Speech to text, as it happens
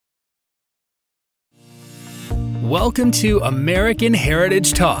Welcome to American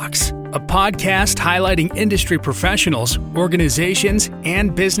Heritage Talks, a podcast highlighting industry professionals, organizations,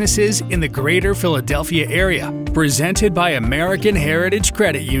 and businesses in the greater Philadelphia area, presented by American Heritage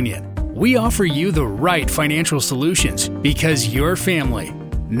Credit Union. We offer you the right financial solutions because you're family.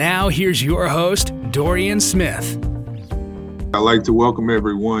 Now here's your host, Dorian Smith. I'd like to welcome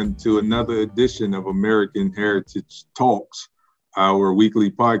everyone to another edition of American Heritage Talks, our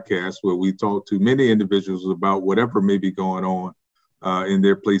weekly podcast where we talk to many individuals about whatever may be going on in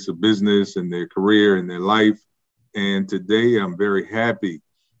their place of business, in their career, in their life. And today I'm very happy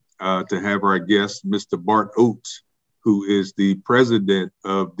to have our guest, Mr. Bart Oates, who is the president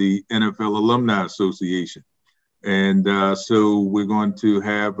of the NFL Alumni Association. And so we're going to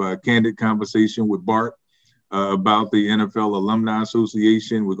have a candid conversation with Bart about the NFL Alumni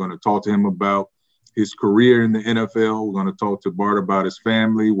Association. We're going to talk to him about his career in the NFL. We're going to talk to Bart about his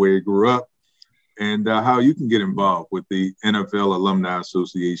family, where he grew up, and how you can get involved with the NFL Alumni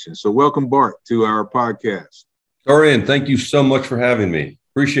Association. So welcome, Bart, to our podcast. Dorian, thank you so much for having me.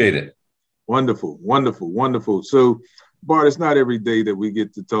 Appreciate it. Wonderful, wonderful, wonderful. So, Bart, it's not every day that we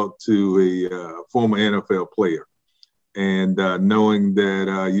get to talk to a former NFL player. And knowing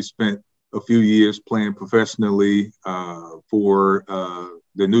that you spent a few years playing professionally for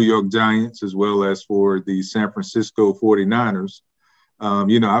the New York Giants, as well as for the San Francisco 49ers.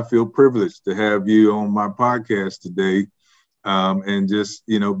 I feel privileged to have you on my podcast today and just,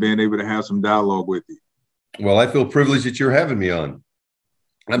 being able to have some dialogue with you. Well, I feel privileged that you're having me on.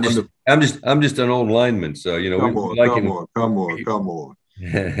 I'm just an old lineman. So, Come on.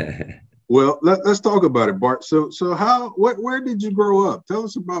 Well, let's talk about it, Bart. So where did you grow up? Tell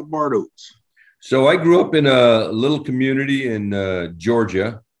us about Bart Oates. So I grew up in a little community in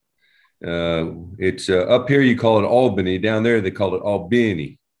Georgia. It's up here, you call it Albany. Down there, they call it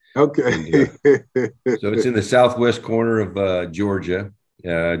Albany. Okay. And, so it's in the southwest corner of Georgia,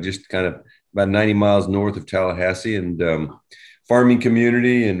 just kind of about 90 miles north of Tallahassee, and farming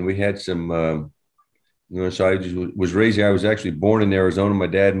community. And we had some, so I was raised here. I was actually born in Arizona. My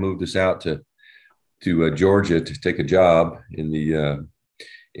dad moved us out to Georgia to take a job in the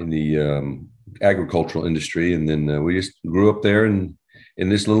agricultural industry, and then we just grew up there in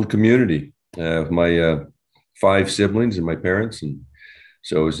this little community with my 5 siblings and my parents, and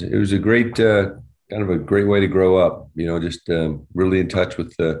so it was a great kind of a great way to grow up. Just really in touch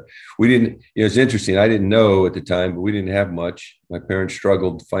with we didn't. It's interesting. I didn't know at the time, but we didn't have much. My parents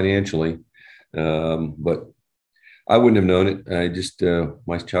struggled financially, but I wouldn't have known it. I just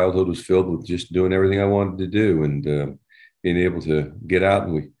my childhood was filled with just doing everything I wanted to do, and being able to get out.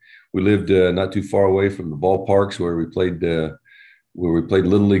 And we lived not too far away from the ballparks where we played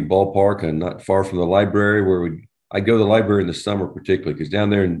Little League ballpark, and not far from the library I'd go to the library in the summer, particularly because down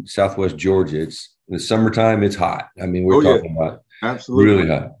there in Southwest Georgia, it's in the summertime, it's hot. I mean, we're talking about absolutely really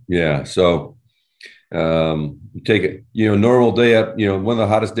hot. Yeah. So you take it, normal day up, one of the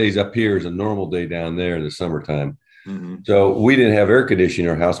hottest days up here is a normal day down there in the summertime. Mm-hmm. So we didn't have air conditioning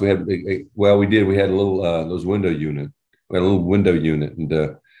in our house. We had a little those window unit. We had a little window unit,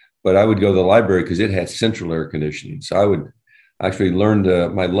 and but I would go to the library because it had central air conditioning. So I would actually learn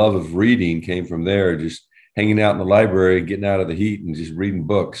my love of reading came from there, just hanging out in the library, getting out of the heat and just reading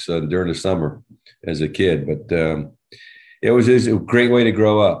books during the summer as a kid. But it was a great way to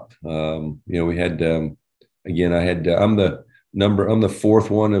grow up. We had, I'm the 4th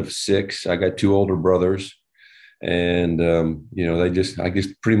one of 6. I got 2 older brothers. And, I just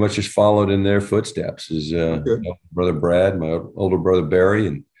pretty much just followed in their footsteps. As my brother Brad, my older brother Barry,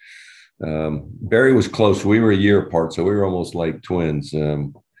 and Barry was close. We were a year apart, so we were almost like twins. But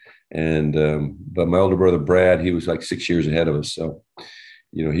my older brother Brad, he was like 6 years ahead of us. So,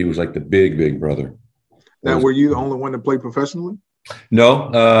 he was like the big brother. Now, were you the only one to play professionally?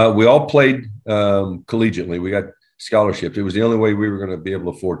 No, we all played collegiately. We got scholarships. It was the only way we were going to be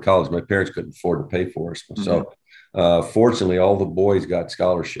able to afford college. My parents couldn't afford to pay for us. Mm-hmm. So, fortunately, all the boys got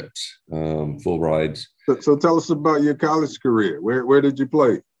scholarships, full rides. So tell us about your college career. Where did you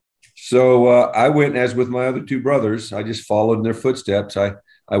play? So I went, as with my other 2 brothers, I just followed in their footsteps. I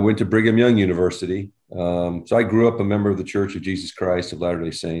went to Brigham Young University. So I grew up a member of the Church of Jesus Christ of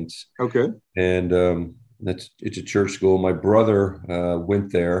Latter-day Saints. Okay. And it's a church school. My brother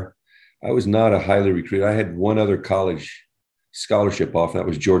went there. I was not a highly recruited. I had one other college scholarship offer. That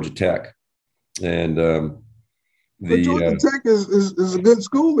was Georgia Tech. And Georgia Tech is a good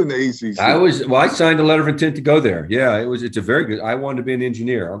school in the ACC. I signed a letter of intent to go there. Yeah, it's a very good. I wanted to be an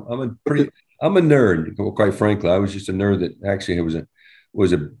engineer. I'm a nerd, quite frankly. I was just a nerd that actually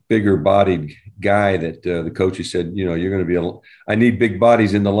was a bigger bodied guy that the coaches said, you're going to be I need big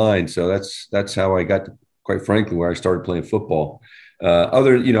bodies in the line. So that's how I got to quite frankly, where I started playing football. I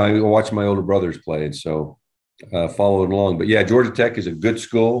watched my older brothers play, and so followed along. But yeah, Georgia Tech is a good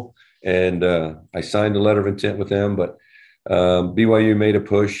school, and I signed a letter of intent with them. But BYU made a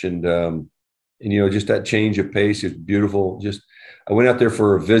push, and just that change of pace is beautiful. I went out there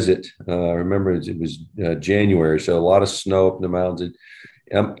for a visit. I remember it was January, so a lot of snow up in the mountains.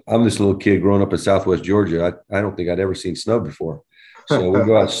 I'm this little kid growing up in Southwest Georgia. I don't think I'd ever seen snow before. So we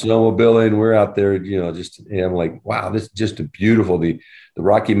go out snowmobiling. We're out there, and I'm like, wow, this is just beautiful. The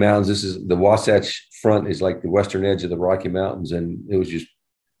Rocky Mountains. This is the Wasatch Front is like the western edge of the Rocky Mountains, and it was just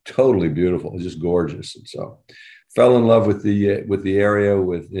totally beautiful. It was just gorgeous, and so fell in love with the area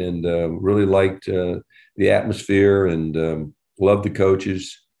and really liked the atmosphere and loved the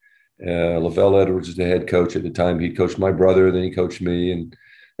coaches. Lavelle Edwards is the head coach at the time. He coached my brother, then he coached me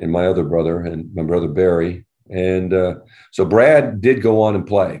and my other brother and my brother Barry. And so Brad did go on and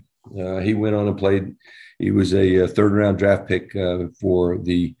play. He went on and played. He was a third-round draft pick for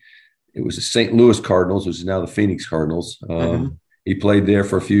the St. Louis Cardinals, which is now the Phoenix Cardinals. He played there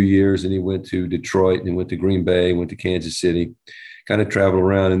for a few years, and he went to Detroit, and he went to Green Bay, went to Kansas City, kind of traveled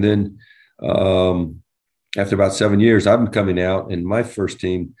around. And then after about 7 years, I'm coming out, and my first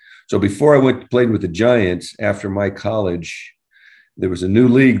team. So before I played with the Giants, after my college, there was a new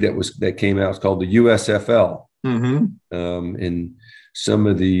league that came out. It's called the USFL. And some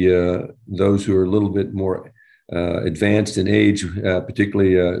of those who are a little bit more advanced in age,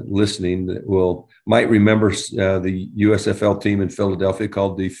 particularly listening, might remember the USFL team in Philadelphia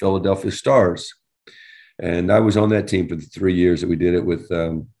called the Philadelphia Stars. And I was on that team for the 3 years that we did it with,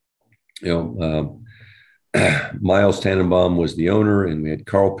 Miles Tannenbaum was the owner, and we had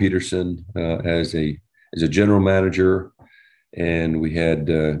Carl Peterson as a general manager, and we had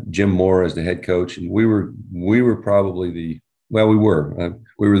Jim Moore as the head coach. And we were probably we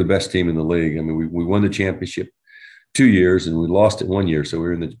were the best team in the league. I mean, we won the championship 2 years, and we lost it 1 year. So we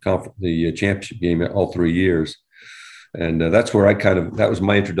were in the championship game all 3 years. And that's where that was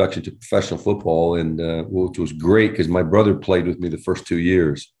my introduction to professional football, and which was great because my brother played with me the first 2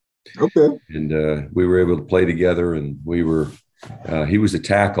 years. Okay. And we were able to play together, and he was a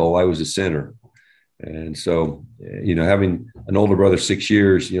tackle, I was a center. And so, having an older brother 6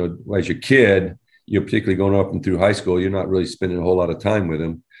 years, as your kid, particularly going up and through high school, you're not really spending a whole lot of time with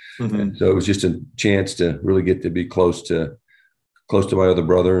him. And so it was just a chance to really get to be close to my other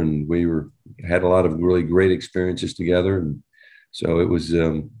brother. And we had a lot of really great experiences together. And so it was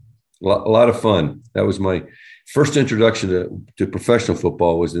a lot of fun. That was my first introduction to professional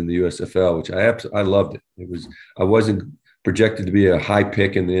football, was in the USFL, which I loved it. I wasn't projected to be a high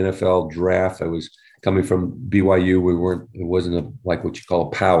pick in the NFL draft. I was coming from BYU. It wasn't like what you call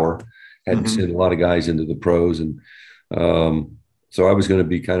a power. Had sent a lot of guys into the pros. And so I was going to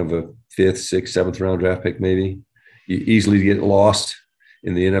be kind of a 5th, 6th, 7th round draft pick, maybe. You easily get lost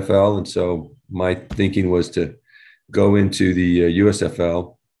in the NFL. And so my thinking was to go into the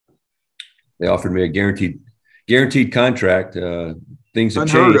USFL. They offered me a guaranteed contract. Things have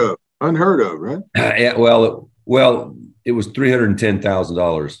changed. Unheard of, right? Yeah, well, it was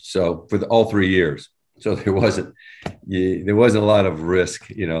 $310,000. So for all 3 years. So there wasn't a lot of risk,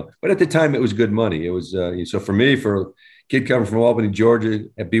 but at the time it was good money. It was, so for me, for a kid coming from Albany, Georgia,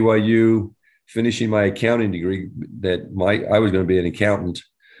 at BYU, finishing my accounting degree, I was going to be an accountant.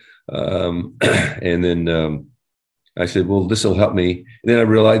 And then I said, well, this will help me. And then I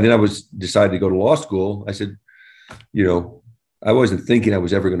realized, decided to go to law school. I said, I wasn't thinking I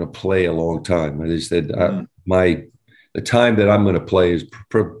was ever going to play a long time. I just said, the time that I'm going to play is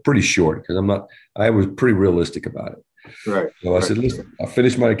pretty short, because I was pretty realistic about it. Right. So I said, listen, I'll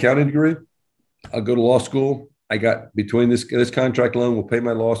finish my accounting degree. I'll go to law school. I got between this contract loan, will pay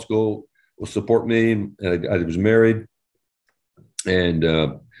my law school, will support me. And I was married, and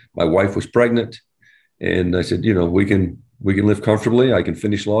my wife was pregnant. And I said, we can live comfortably. I can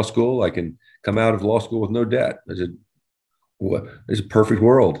finish law school. I can come out of law school with no debt. I said, well, it's a perfect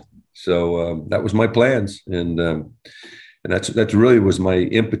world. So that was my plans. And that's really was my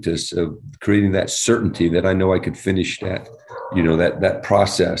impetus of creating that certainty that I know I could finish that, that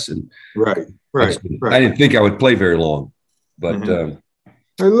process. And right. I didn't think I would play very long, but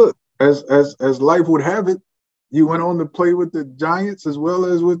hey, look, as life would have it, you went on to play with the Giants as well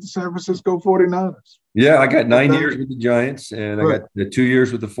as with the San Francisco 49ers. Yeah, I got 9 years with the Giants, and I got the 2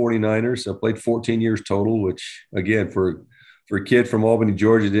 years with the 49ers. So I played 14 years total, which again, for a kid from Albany,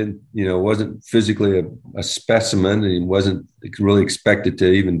 Georgia, wasn't physically a specimen, and he wasn't really expected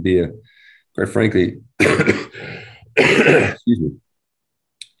to even be quite frankly, excuse me,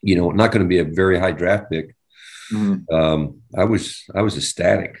 not going to be a very high draft pick. I was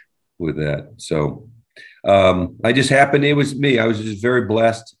ecstatic with that. So I just happened. It was me. I was just very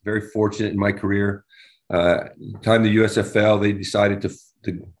blessed, very fortunate in my career. Time the USFL, they decided to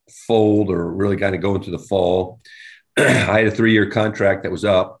fold or really kind of go into the fall. I had a 3-year contract that was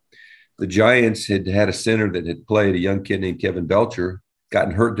up. The Giants had a center that had played, a young kid named Kevin Belcher,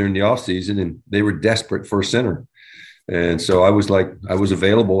 gotten hurt during the offseason, and they were desperate for a center. And so I was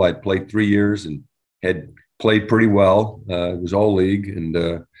available. I'd played 3 years and had played pretty well. It was all league.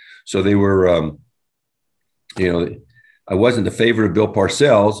 And so they were, I wasn't the favorite of Bill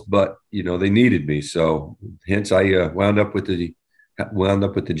Parcells, but, they needed me. So hence I wound up with the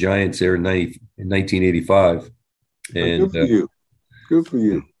Giants there in 1985. And Good for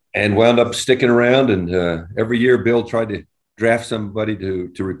you. And wound up sticking around. And every year Bill tried to draft somebody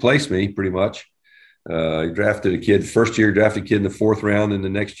to replace me pretty much. He drafted a kid. First year, drafted a kid in the 4th round, and the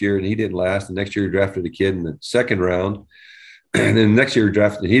next year, and he didn't last. The next year, he drafted a kid in the 2nd round, and then the next year, he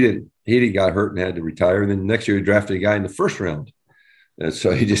drafted. He got hurt and had to retire. And then the next year, he drafted a guy in the 1st round. And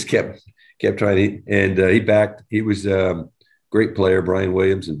so he just kept trying. He was a great player, Brian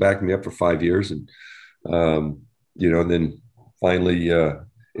Williams, and backed me up for 5 years. And and then finally,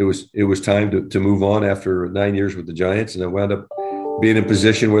 it was time to move on after 9 years with the Giants, and I wound up being in a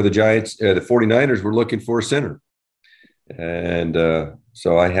position where the Giants, the 49ers were looking for a center. And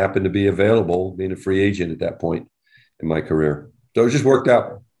so I happened to be available, being a free agent at that point in my career. So it just worked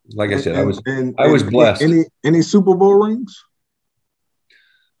out. Like I said, I was blessed. Any Super Bowl rings?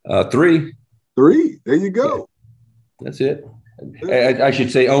 3. 3. There you go. Yeah. That's it. I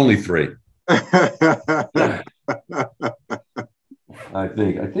should say only 3. I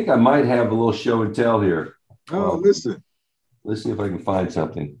think I might have a little show and tell here. Oh, listen. Let's see if I can find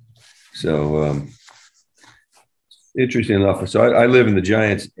something. So interesting enough. So I live in the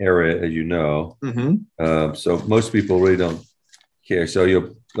Giants area, as you know. Mm-hmm. So most people really don't care. So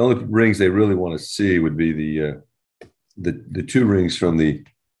the only rings they really want to see would be the 2 rings from the.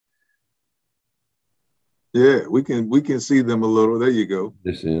 Yeah, we can see them a little. There you go.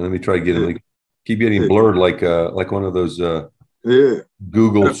 Let me try to get them. They keep getting blurred like one of those.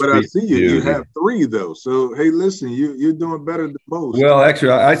 Google. But I see you have 3 though. So hey, listen, you're doing better than most. Well,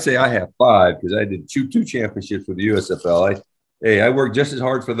 actually, I'd say I have 5 because I did two championships with the USFL. I worked just as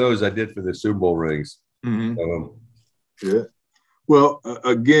hard for those I did for the Super Bowl rings. Mm-hmm. Yeah. Well,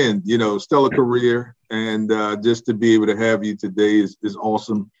 again, stellar career, and just to be able to have you today is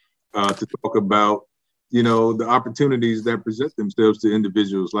awesome. To talk about the opportunities that present themselves to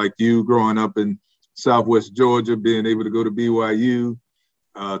individuals like you growing up in Southwest Georgia, being able to go to BYU,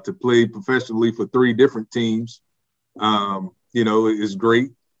 to play professionally for 3 different teams, is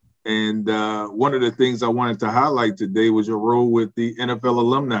great. And one of the things I wanted to highlight today was your role with the NFL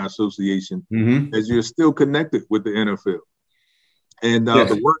Alumni Association, as you're still connected with the NFL. And yes.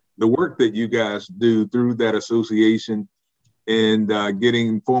 the work that you guys do through that association, and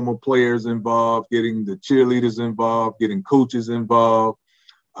getting former players involved, getting the cheerleaders involved, getting coaches involved,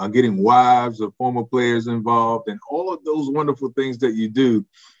 getting wives of former players involved, and all of those wonderful things that you do.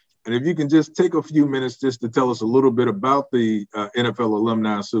 And if you can just take a few minutes just to tell us a little bit about the NFL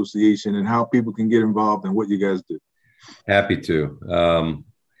Alumni Association and how people can get involved and what you guys do. Happy to.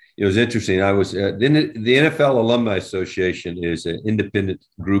 It was interesting. I was the NFL Alumni Association is an independent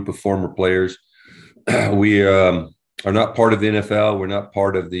group of former players. We are not part of the NFL. We're not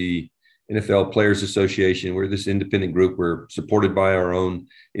part of the NFL Players Association. We're this independent group. We're supported by our own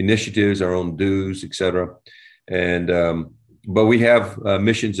initiatives, our own dues, et cetera. And but we have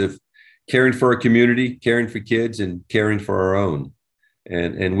missions of caring for our community, caring for kids, and caring for our own.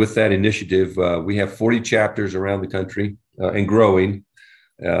 And with that initiative, we have 40 chapters around the country and growing.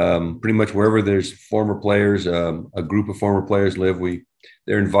 Pretty much wherever there's former players, a group of former players live,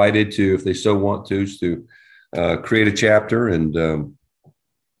 they're invited to, if they so want to create a chapter, and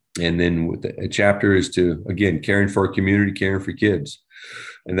then with a chapter is to, again, caring for our community, caring for kids,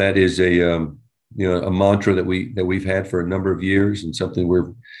 and that is a mantra that we've had for a number of years, and something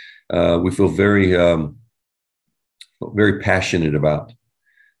we feel very very passionate about.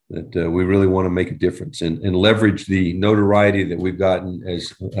 That we really want to make a difference and leverage the notoriety that we've gotten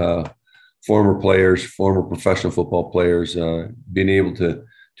as former players, former professional football players, being able to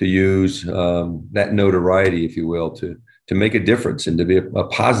use that notoriety, if you will, to make a difference and to be a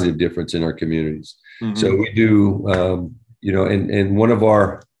positive difference in our communities. Mm-hmm. So we do, and one of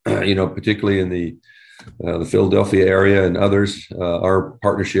our, particularly in the Philadelphia area and others, our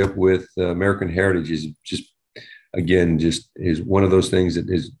partnership with American Heritage is just is one of those things that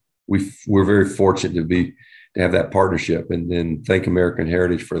is, we're very fortunate to have that partnership, and then thank American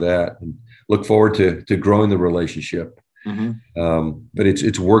Heritage for that, and look forward to growing the relationship. Mm-hmm. But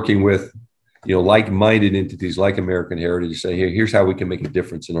it's working with like-minded entities like American Heritage say, here's how we can make a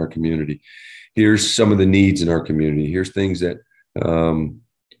difference in our community. Here's some of the needs in our community. Here's things that,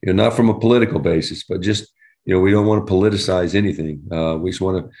 not from a political basis, but just, we don't want to politicize anything. We just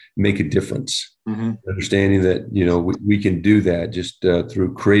want to make a difference. Mm-hmm. Understanding that, we can do that just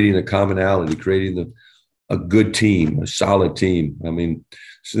through creating a commonality, creating a good team, a solid team. I mean,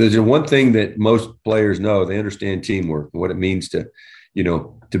 so there's one thing that most players know. They understand teamwork, what it means to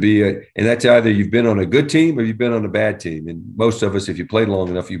be and that's either you've been on a good team or you've been on a bad team. And most of us, if you played long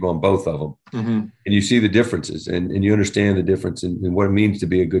enough, you've on both of them. Mm-hmm. And you see the differences and you understand the difference in what it means to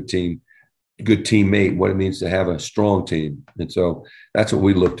be a good team, good teammate, what it means to have a strong team. And so that's what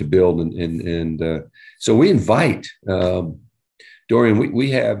we look to build. And so we invite, Dorian,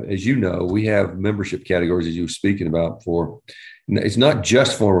 we have, as you know, we have membership categories, as you were speaking about, it's not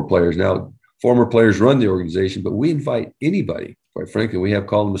just former players. Now, former players run the organization, but we invite anybody, quite frankly, we have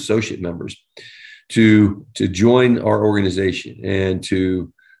called them associate members, to join our organization and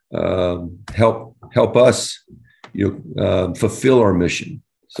to help us, fulfill our mission.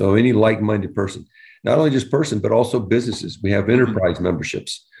 So any like-minded person, not only just person, but also businesses. We have enterprise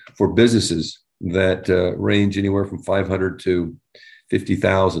memberships for businesses that range anywhere from 500 to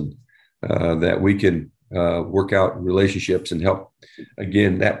 50,000 that we can work out relationships and help,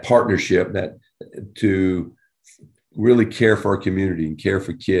 again, that partnership that to really care for our community and care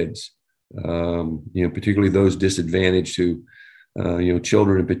for kids, particularly those disadvantaged who,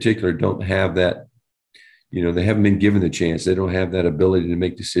 children in particular don't have that, they haven't been given the chance. They don't have that ability to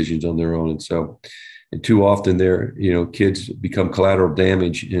make decisions on their own. And too often their, kids become collateral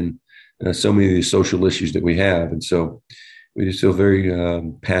damage in so many of the social issues that we have. And so we just feel very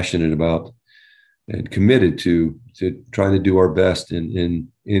passionate about and committed to trying to do our best in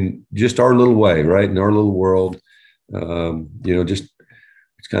just our little way, right? In our little world, just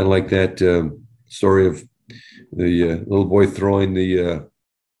it's kind of like that story of the little boy throwing the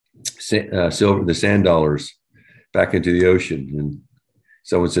sand dollars back into the ocean, and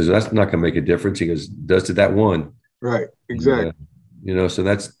someone says, "That's not going to make a difference." He goes, "Does to that one." Right. Exactly. And, so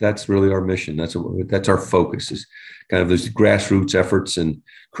that's really our mission. That's our focus, is kind of those grassroots efforts and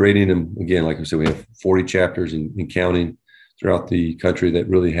creating them. Again, like I said, we have 40 chapters and counting throughout the country that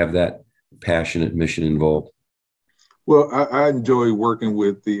really have that passionate mission involved. Well, I enjoy working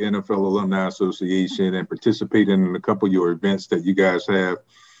with the NFL Alumni Association and participating in a couple of your events that you guys have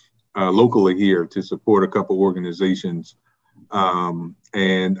locally here to support a couple of organizations.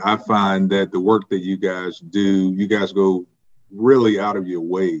 And I find that the work that you guys do, you guys go really out of your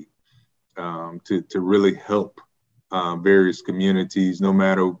way to really help various communities, no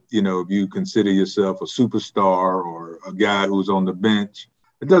matter, if you consider yourself a superstar or a guy who's on the bench,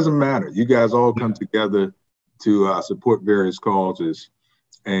 it doesn't matter. You guys all come together to support various causes.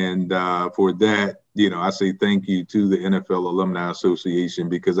 And for that, I say thank you to the NFL Alumni Association,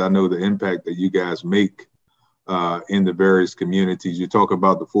 because I know the impact that you guys make in the various communities. You talk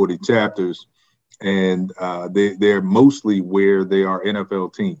about the 40 chapters, and they're mostly where they are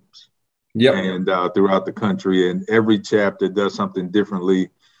NFL teams. Yep. And throughout the country, and every chapter does something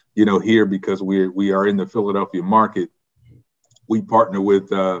differently. Here, because we are in the Philadelphia market, we partner with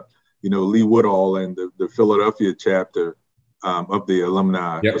Lee Woodall and the Philadelphia chapter of the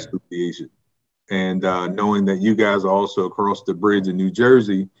Alumni Association. And knowing that you guys are also across the bridge in New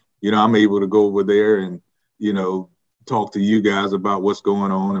Jersey, I'm able to go over there and, talk to you guys about what's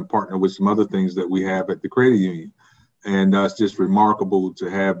going on and partner with some other things that we have at the credit union. And it's just remarkable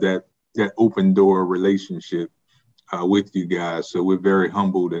to have that open door relationship with you guys. So we're very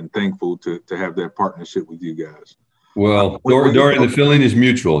humbled and thankful to have that partnership with you guys. Well, Dorian, the feeling is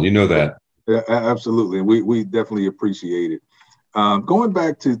mutual. You know that. Yeah, absolutely. We definitely appreciate it. Going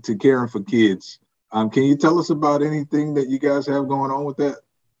back to caring for kids, can you tell us about anything that you guys have going on with that?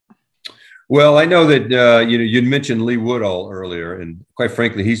 Well, I know that you'd mentioned Lee Woodall earlier, and quite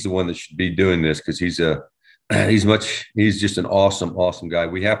frankly, he's the one that should be doing this, because he's just an awesome guy.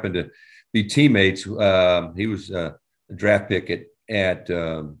 We happen to be teammates. He was a draft pick at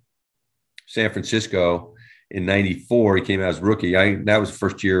San Francisco in '94. He came out as rookie. That was the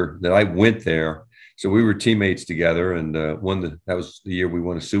first year that I went there, so we were teammates together, and that was the year we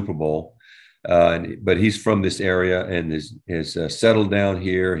won a Super Bowl. But he's from this area and is settled down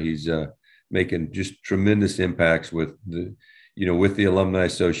here. He's making just tremendous impacts with the Alumni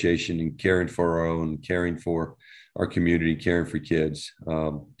Association and caring for our own, caring for our community, caring for kids.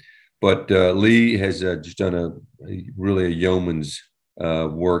 But Lee has just done really a yeoman's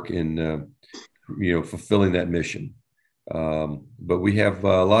work in fulfilling that mission. But we have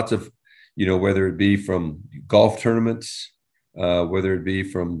lots of, whether it be from golf tournaments whether it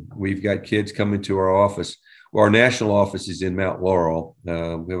be we've got kids coming to our office. Well, our national office is in Mount Laurel.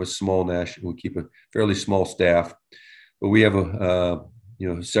 We have a small we keep a fairly small staff, but we have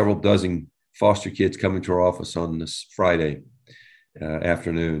several dozen foster kids coming to our office on this Friday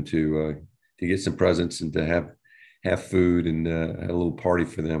afternoon to get some presents and to have food and a little party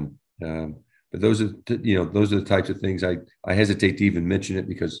for them. But those are the types of things I hesitate to even mention it,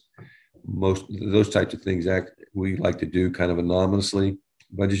 because most of those types of things we like to do kind of anonymously,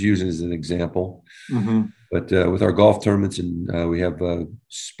 but just using it as an example. Mm-hmm. But with our golf tournaments, and we have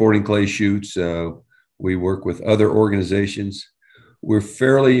sporting clay shoots, we work with other organizations. We're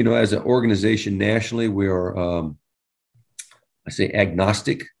fairly, as an organization nationally, we are, I say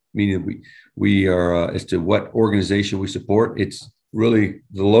agnostic, meaning we are as to what organization we support. It's really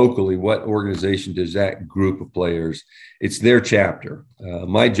locally, what organization does that group of players? It's their chapter.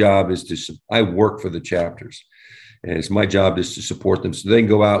 My job is I work for the chapters, and it's my job is to support them so they can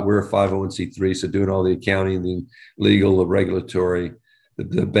go out. We're a 501c3, so doing all the accounting, the legal, the regulatory,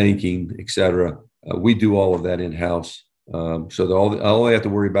 the banking, et cetera. We do all of that in-house. So all I have to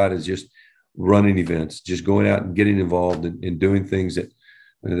worry about is just running events, just going out and getting involved in doing things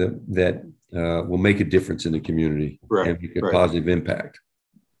that will make a difference in the community, right, and make a positive impact.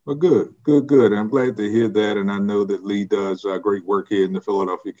 Well, good. I'm glad to hear that. And I know that Lee does great work here in the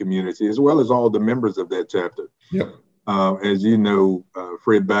Philadelphia community, as well as all the members of that chapter. Yep. As you know,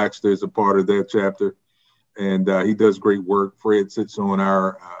 Fred Baxter is a part of that chapter, and he does great work. Fred sits on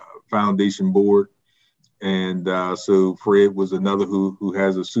our foundation board. And so Fred was another who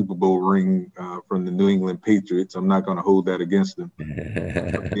has a Super Bowl ring from the New England Patriots. I'm not going to hold that against him,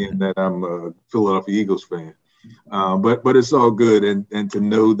 being that I'm a Philadelphia Eagles fan. But it's all good. And to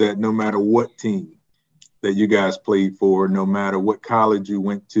know that no matter what team that you guys played for, no matter what college you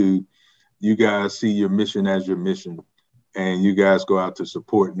went to, you guys see your mission as your mission. And you guys go out to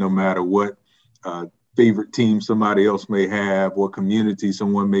support no matter what favorite team somebody else may have, what community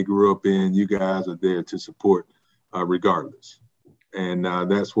someone may grow up in. You guys are there to support regardless. And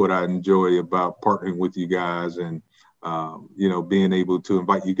that's what I enjoy about partnering with you guys and, being able to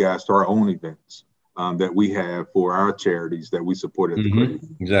invite you guys to our own events that we have for our charities that we support at the Grave.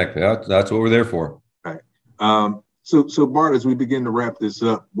 Exactly. That's what we're there for. Right. So Bart, as we begin to wrap this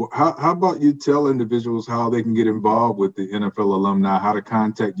up, how about you tell individuals how they can get involved with the NFL alumni, how to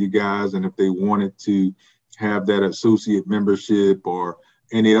contact you guys, and if they wanted to have that associate membership or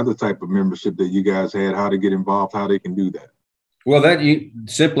any other type of membership that you guys had, how to get involved, how they can do that? Well, you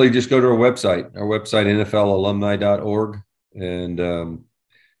simply just go to our website, nflalumni.org, and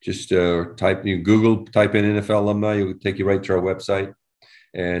just type in NFL alumni. It'll take you right to our website.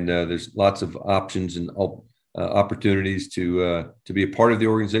 And there's lots of options and opportunities to be a part of the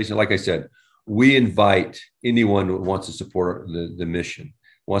organization. Like I said, we invite anyone who wants to support the mission,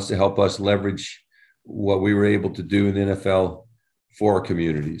 wants to help us leverage what we were able to do in the NFL for our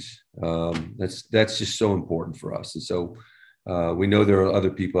communities. That's just so important for us. And so we know there are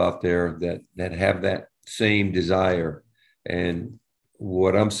other people out there that have that same desire. And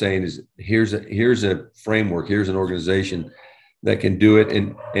what I'm saying is here's a framework, here's an organization that can do it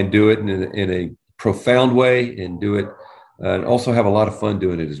and do it in a profound way and do it and also have a lot of fun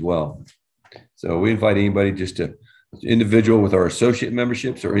doing it as well. So we invite anybody, just to individual with our associate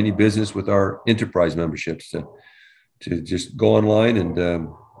memberships or any business with our enterprise memberships, to just go online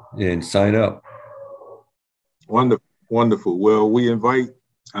and sign up. Wonderful. Well, we invite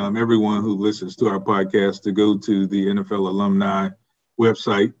everyone who listens to our podcast to go to the NFL alumni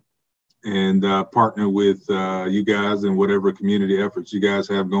website and partner with you guys in whatever community efforts you guys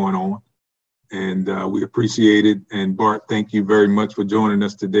have going on. And we appreciate it. And Bart, thank you very much for joining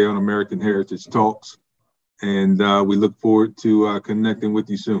us today on American Heritage Talks. And we look forward to connecting with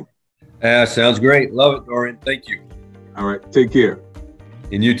you soon. Sounds great. Love it, Dorian. Thank you. All right. Take care.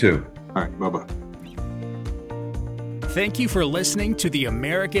 And you too. All right. Bye-bye. Thank you for listening to the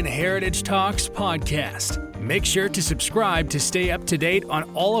American Heritage Talks podcast. Make sure to subscribe to stay up to date on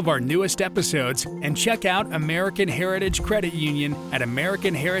all of our newest episodes, and check out American Heritage Credit Union at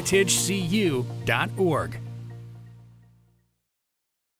AmericanHeritageCU.org.